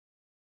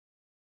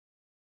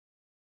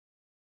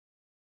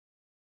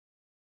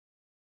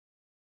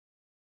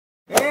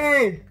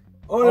¡Hey!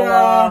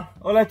 Hola,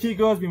 hola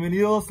chicos,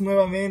 bienvenidos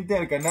nuevamente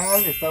al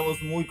canal.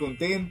 Estamos muy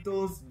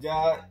contentos,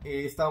 ya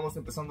estamos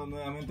empezando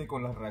nuevamente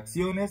con las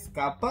reacciones.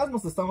 Capaz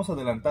nos estamos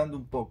adelantando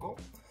un poco,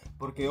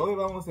 porque hoy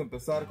vamos a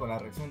empezar con la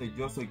reacción de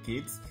YOSOY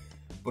Kids,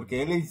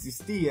 porque él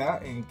insistía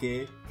en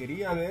que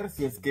quería ver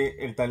si es que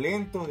el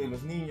talento de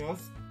los niños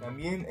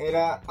también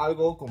era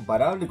algo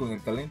comparable con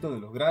el talento de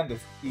los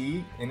grandes.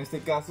 Y en este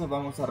caso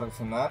vamos a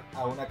reaccionar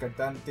a una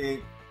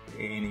cantante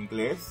en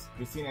inglés,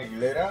 Christina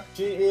Aguilera.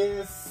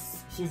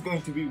 She's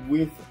going to be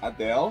with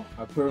Adele,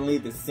 apparently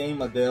the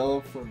same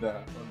Adele from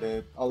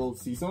the other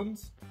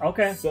seasons.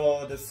 Okay.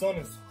 So the song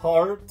is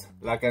Heart,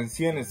 la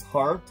canción es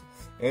Heart,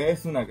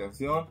 es una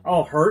canción.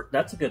 Oh, Hurt,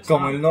 that's a good song.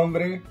 Como el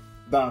nombre,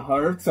 that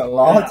hurts a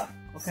lot. Yeah.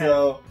 Okay.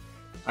 So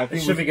I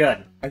think It should be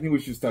good. I think we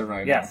should start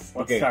right now. Yes,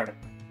 let's start it.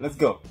 Let's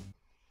go.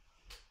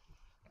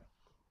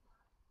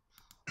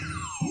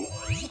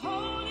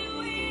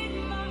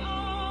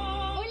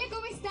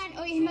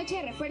 Hoy es noche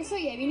de refuerzo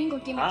y adivinen con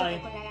quién me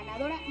toca, con la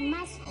ganadora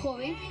más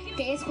joven,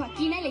 que es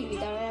Joaquina, la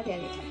imitadora de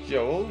Adele.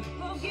 Yo.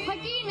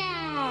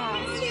 ¡Joaquina!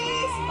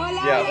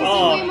 Hola, Yeah.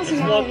 estoy muy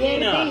emocionada de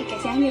verte y que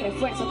seas mi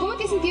refuerzo. ¿Cómo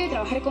te has sentido de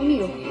trabajar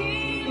conmigo?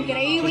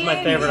 Increíble, my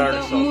favorite me siento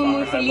artist so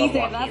muy far. I feliz, love de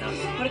verdad,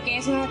 Joaquina. porque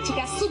es una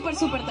chica súper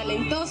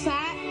talentosa.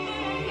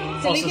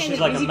 Se lo Also, dije she's desde el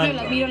like a principio, la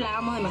mentor. admiro, la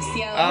amo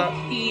demasiado.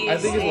 I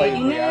think it's like y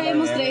nada, Rihanna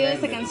hemos and traído Eminem,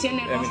 esta canción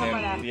hermosa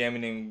para... The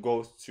Eminem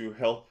goes to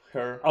help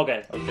her.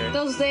 Okay. Okay.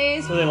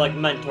 Entonces, So they like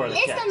mentor the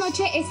esta kids.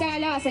 noche esta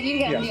gala va a salir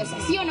grandiosa,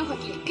 ¿sí o no,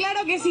 Joaquín?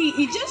 Claro que sí,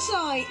 y yo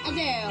soy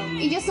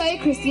Adele. Y yo soy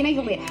Christina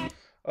Aguilera.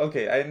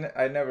 Okay,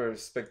 I never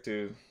expect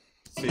to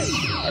see a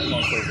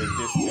concert with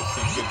this to sing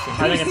good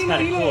singing. I think it's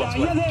kind of cool. It's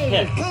with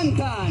kids.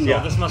 So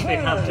Yeah. this must be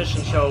a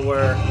competition show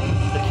where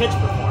the kids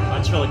perform.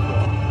 That's really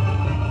cool.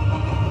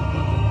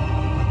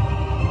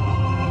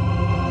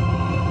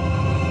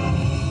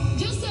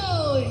 Yo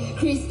soy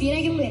Christina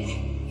Aguilera.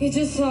 Y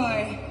yo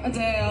soy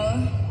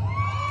Adele.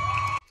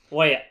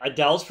 Wait,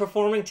 Adele's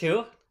performing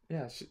too?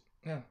 Yeah,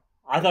 yeah.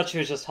 I thought she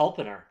was just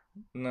helping her.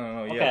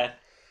 No, yeah. Okay.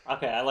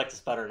 Okay, I like this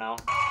better now.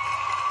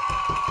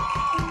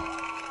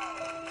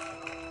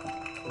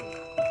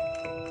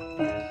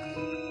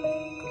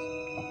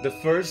 The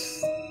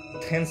first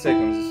 10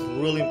 seconds is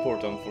really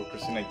important for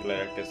Christina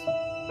Aguilera because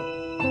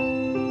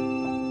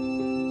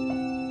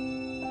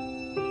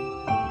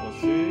well,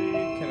 she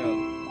kind of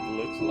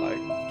looks like.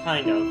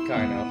 Kind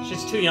of.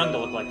 She's too young to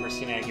look like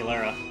Christina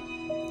Aguilera.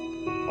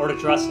 Or to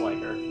dress like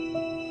her.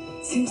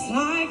 Seems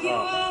like it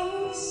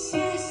was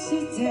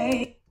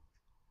yesterday.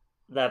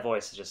 That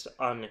voice is just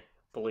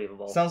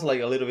unbelievable. Sounds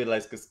like a little bit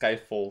like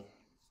Skyfall.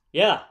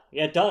 Yeah,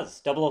 it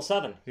does.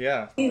 007.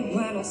 Yeah.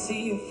 When I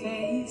see your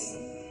face,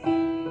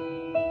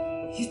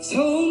 you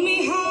told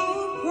me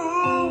how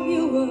proud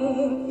you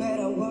were,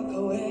 better walk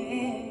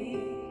away.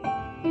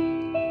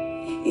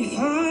 If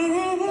I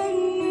never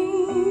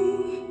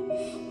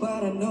knew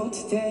what I know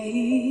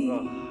today.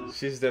 Oh.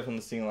 She's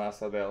definitely singing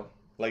last Adele.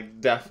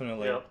 Like,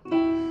 definitely. Yep.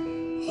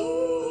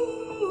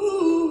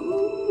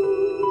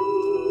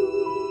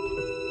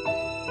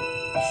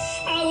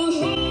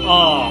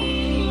 Oh,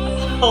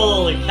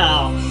 holy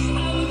cow.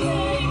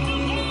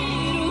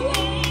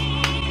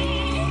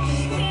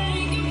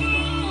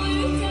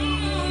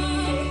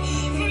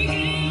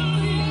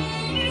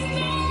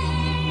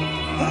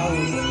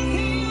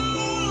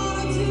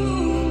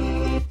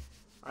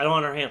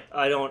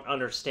 I don't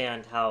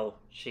understand how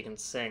she can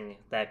sing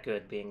that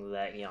good being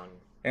that young.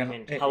 And, I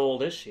mean, how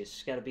old is she?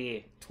 She's got to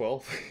be...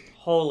 12?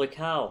 Holy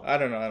cow. I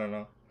don't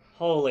know.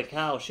 Holy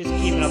cow, she's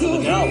keeping up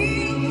with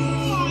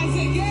Adele.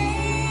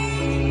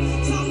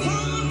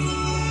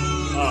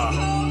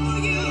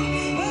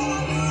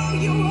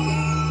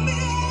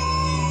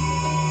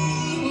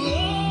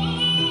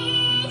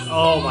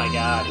 Oh my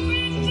god.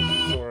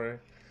 Sorry.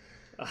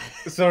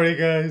 Sorry,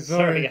 guys.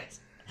 Sorry, guys.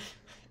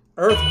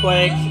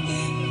 Earthquake.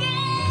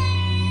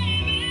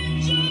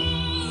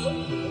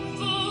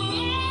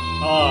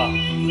 Oh.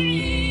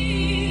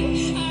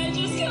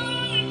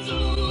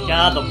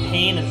 God, the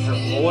pain in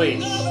her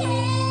voice.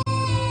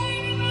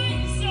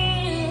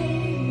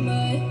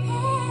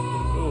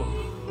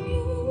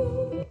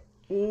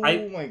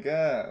 Oh my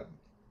god.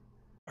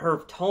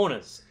 Her tone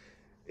is...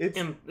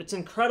 It's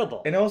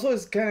incredible. And also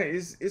it's kind of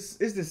it's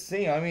the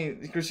same. I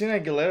mean, Christina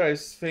Aguilera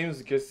is famous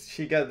because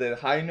she got the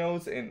high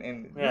notes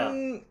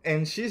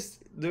and she's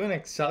doing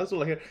exactly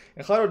like her.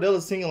 And how Adele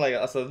is singing like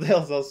as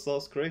Adele,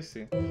 that's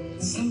crazy.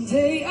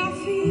 Someday I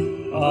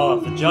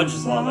feel the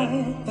judges love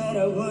it. that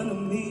I wanna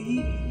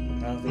meet.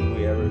 I don't think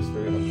we ever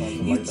experienced a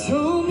concert You like that.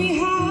 told me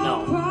how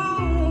No.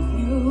 proud of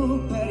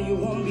you, but you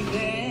won't be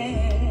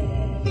there.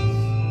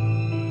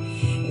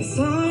 Yes,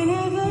 I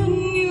never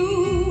knew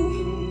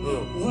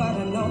what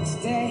I know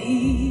today.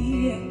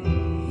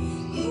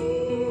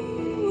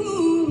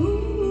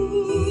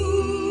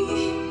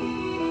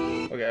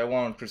 Okay, I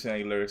want Christina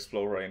Aguilera to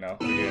explode right now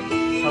again.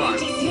 Come on.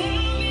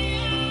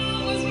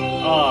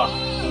 Oh.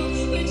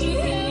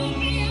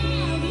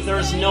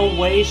 There's no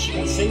way she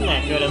can sing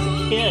that good as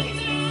a kid.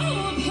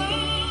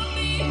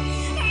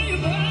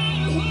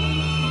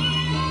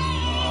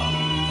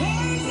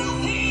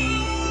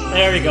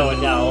 There you go,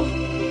 Adele.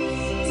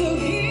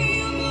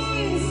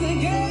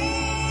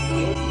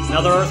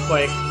 Another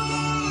earthquake.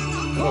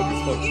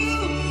 Focus,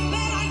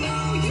 focus.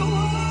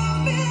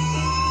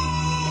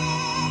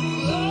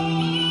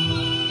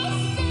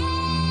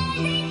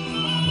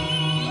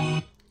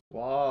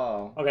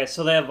 Wow. Okay,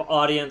 so they have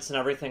audience and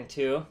everything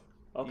too.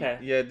 Okay.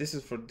 Yeah, this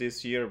is for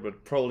this year,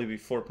 but probably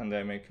before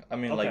pandemic. I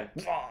mean, Okay.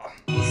 like. Wow.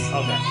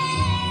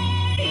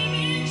 Okay.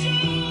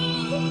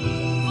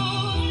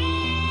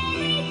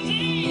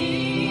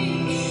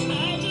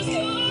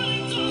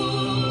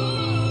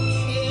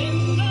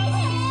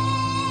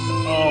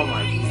 Oh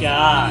my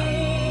god.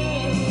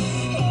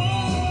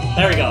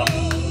 There we go.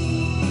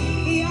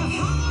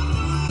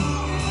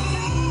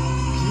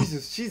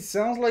 Jesus, she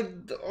sounds like.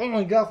 Oh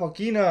my god,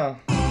 Joaquina.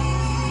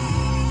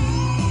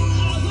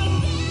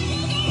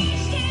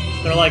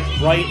 They're like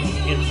right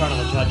in front of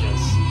the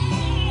judges.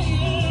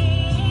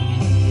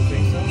 You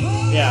think so?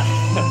 Yeah.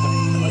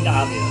 Like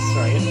obvious,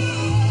 right?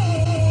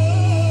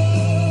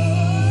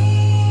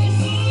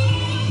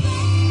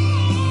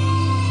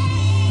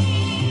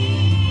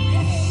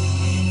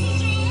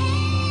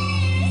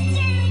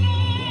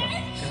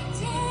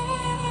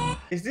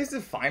 Is this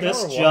the final?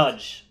 This or what?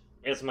 judge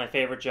is my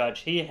favorite judge.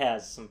 He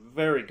has some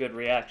very good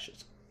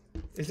reactions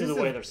Is to this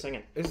the way they're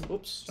singing.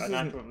 Oops.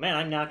 Man,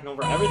 I'm knocking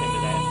over everything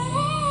today.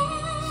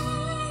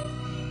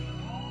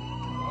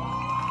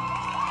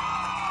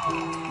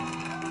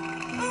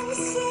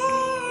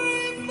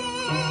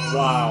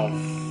 Wow.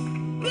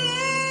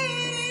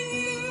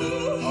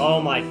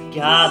 Oh my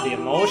god, the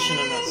emotion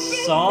in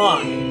this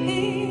song.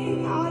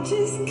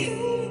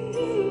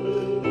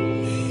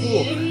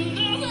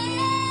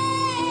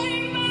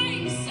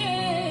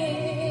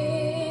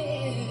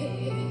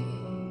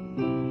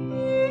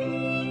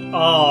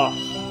 Oh.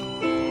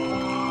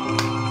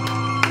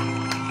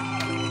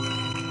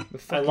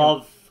 I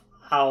love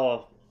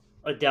how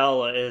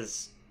Adele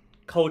is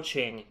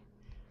coaching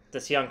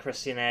this young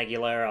Christina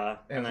Aguilera,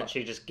 and then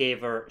she just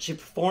gave her, she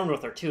performed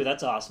with her too,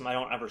 that's awesome, I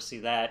don't ever see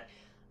that,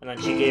 and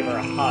then she gave her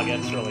a hug,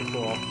 that's really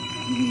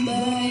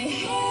cool.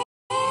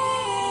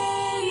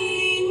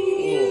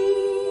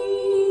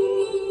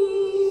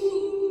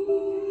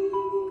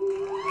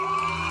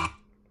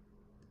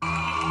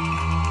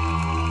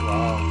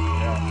 Wow,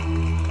 yeah.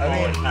 I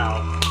Holy mean,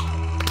 cow.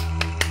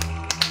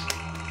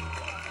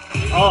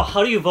 Oh,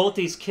 how do you vote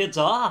these kids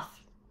off?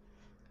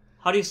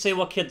 How do you say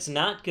what kid's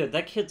not good?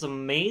 That kid's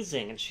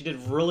amazing, and she did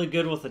really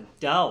good with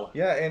Adele.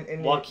 yeah,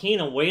 and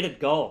Joaquina, way to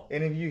go.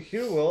 and if you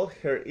hear well,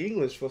 her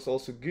English was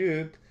also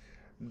good.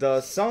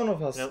 The sound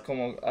of us, Yep.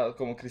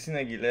 como Christina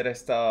Aguilera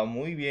estaba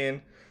muy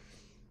bien.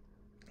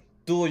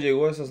 Tú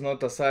llegó a esas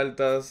notas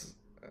altas.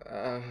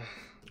 I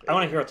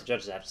want to hear what the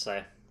judges have to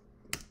say.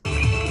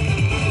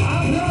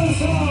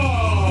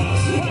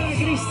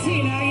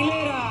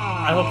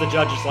 I hope the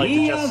judges liked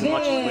it just as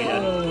much as we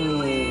did.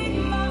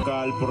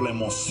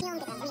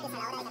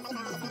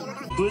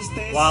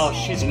 Wow,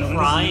 she's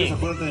crying.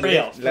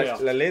 Real.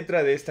 La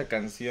letra de esta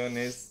canción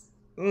es.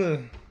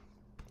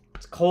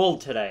 It's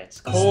cold today. It's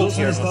cold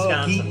here in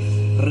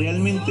Wisconsin.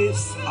 Realmente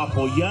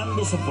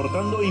apoyando,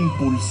 soportando,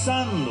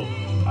 impulsando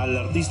a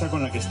la artista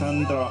con la que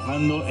están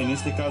trabajando, en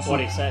este caso What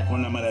do you say?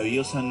 con la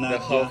maravillosa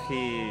Nadia.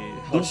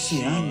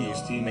 12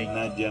 años tiene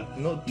Nadia.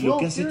 No, Y lo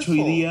que has 12 hecho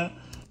hoy día.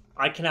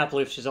 I cannot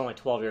believe she's only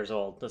 12 years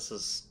old.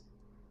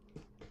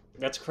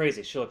 That's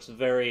crazy. She looks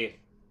very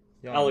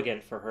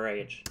elegant for her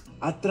age.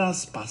 Ha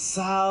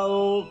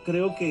traspasado,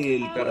 creo que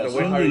el Pero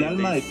corazón y el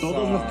alma de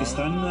todos los que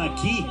están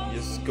aquí.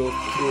 Just go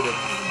through the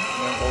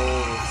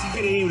whole. Es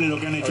increíble lo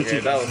que han hecho, Okay,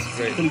 chicos. that was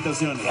great.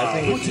 Felicitaciones. I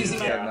think we should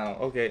Muchísimas start now.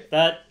 Okay.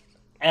 That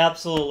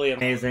absolutely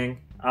amazing.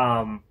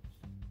 I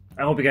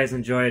hope you guys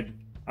enjoyed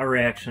our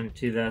reaction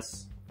to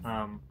this.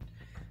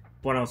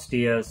 Buenos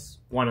dias,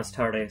 buenas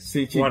tardes,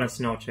 Sí, buenas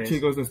noches.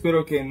 Chicos,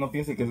 espero que no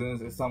piensen que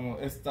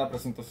esta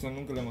presentación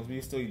nunca la hemos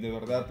visto, y de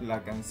verdad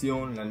la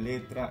canción, la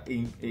letra,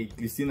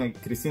 Christina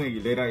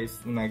Aguilera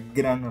es una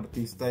gran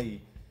artista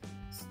y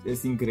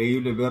es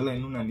increíble verla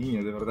en una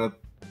niña, de verdad.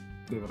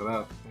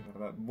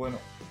 Bueno,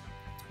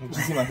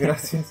 muchísimas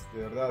gracias,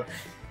 de verdad.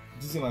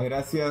 Muchísimas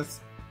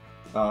gracias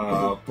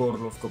por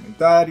los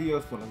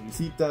comentarios, por las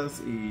visitas,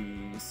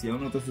 y si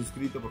aún no te has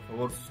suscrito, por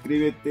favor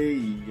suscríbete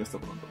y hasta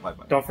pronto. Bye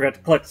bye. Don't forget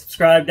to click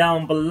subscribe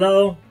down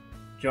below.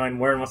 Join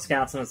Where in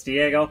Wisconsin, it's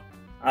Diego.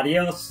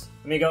 Adios,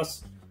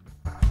 amigos.